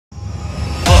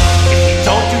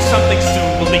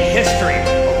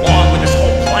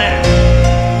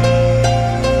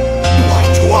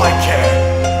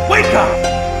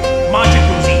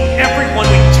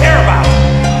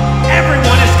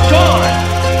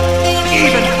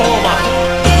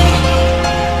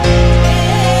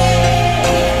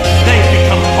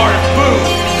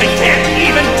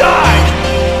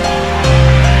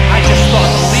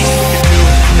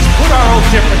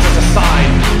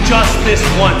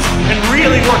arms and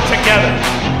really work together.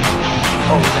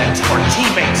 Oh, that's our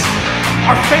teammates,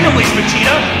 our families,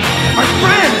 Vegeta, our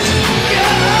friends.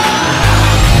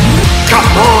 Come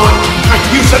on!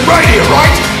 You said right here,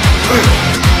 right?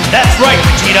 That's right,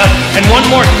 Vegeta. And one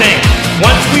more thing.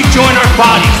 Once we join our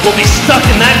bodies, we'll be stuck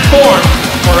in that form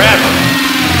forever.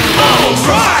 All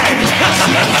right!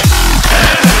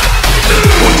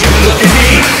 Would you look at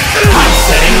me? I'm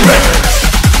setting records.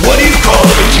 What do you call a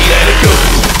Vegeta and a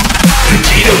Goku?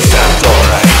 Vegito sounds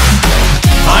alright.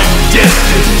 I'm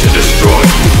destined to destroy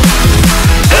you.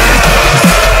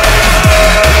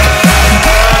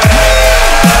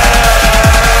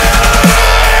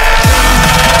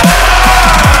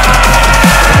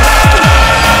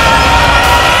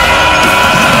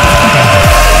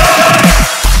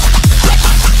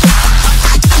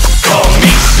 Call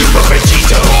me Super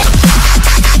Vegito.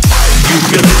 You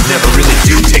villains never really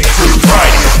do take true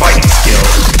pride in your fighting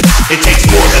skills. It takes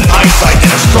more than eyesight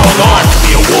and a strong arm to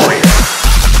be a warrior.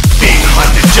 Being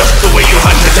hunted just the way you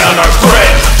hunted down our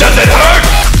friend, does it hurt?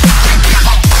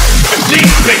 At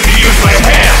least make me use my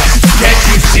hands. Can't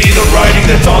you see the writing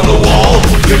that's on the wall?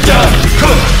 You're done,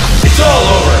 cooked, it's all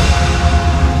over.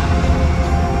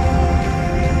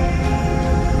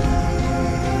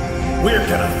 We're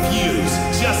gonna fuse,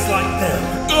 just like them.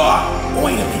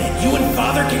 Wait a minute, you and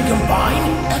Father can combine?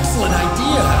 Excellent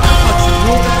idea. I thought you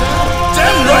ruled that out.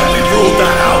 Damn right we ruled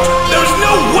that out. There's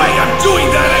no way I'm doing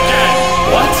that again.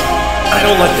 What? I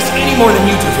don't like this any more than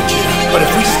you do, Vegeta. But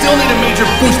if we still need a major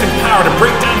boost in power to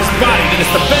break down his body, then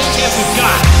it's the best chance we've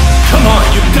got. Come on,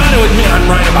 you've got to admit I'm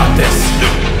right about this.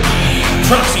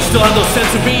 Trunks, you still have those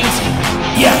sensor beams?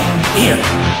 Yeah, here.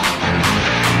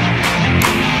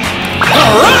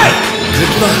 Alright!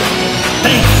 Good luck.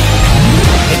 Thank you.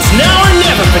 It's now or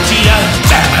never, Vegeta.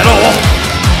 Damn it all.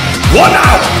 1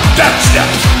 hour, that's it.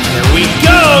 Here we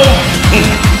go.